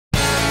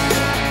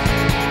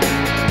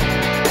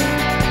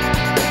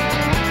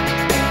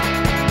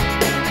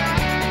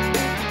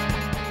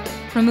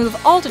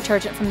remove all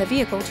detergent from the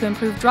vehicle to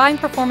improve drying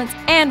performance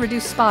and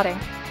reduce spotting.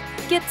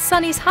 Get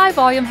Sunny's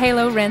high-volume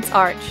Halo Rinse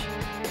Arch.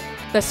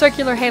 The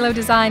circular halo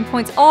design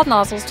points all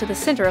nozzles to the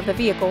center of the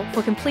vehicle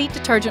for complete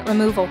detergent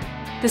removal.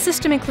 The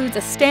system includes a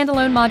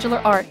standalone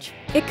modular arch.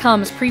 It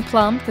comes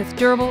pre-plumbed with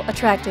durable,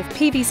 attractive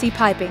PVC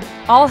piping,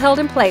 all held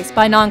in place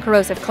by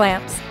non-corrosive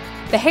clamps.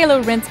 The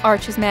Halo Rinse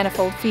Arch's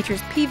manifold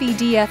features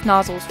PVDF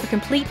nozzles for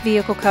complete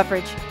vehicle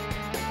coverage.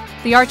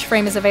 The arch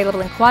frame is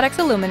available in QuadX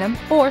aluminum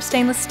or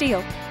stainless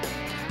steel.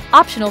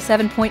 Optional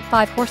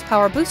 7.5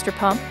 horsepower booster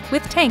pump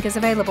with tank is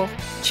available.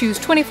 Choose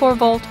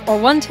 24-volt or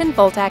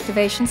 110-volt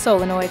activation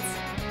solenoids.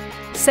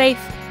 Safe,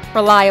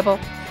 reliable,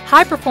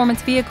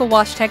 high-performance vehicle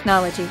wash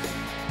technology.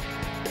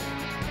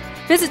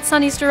 Visit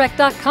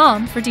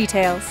sunnysdirect.com for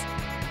details.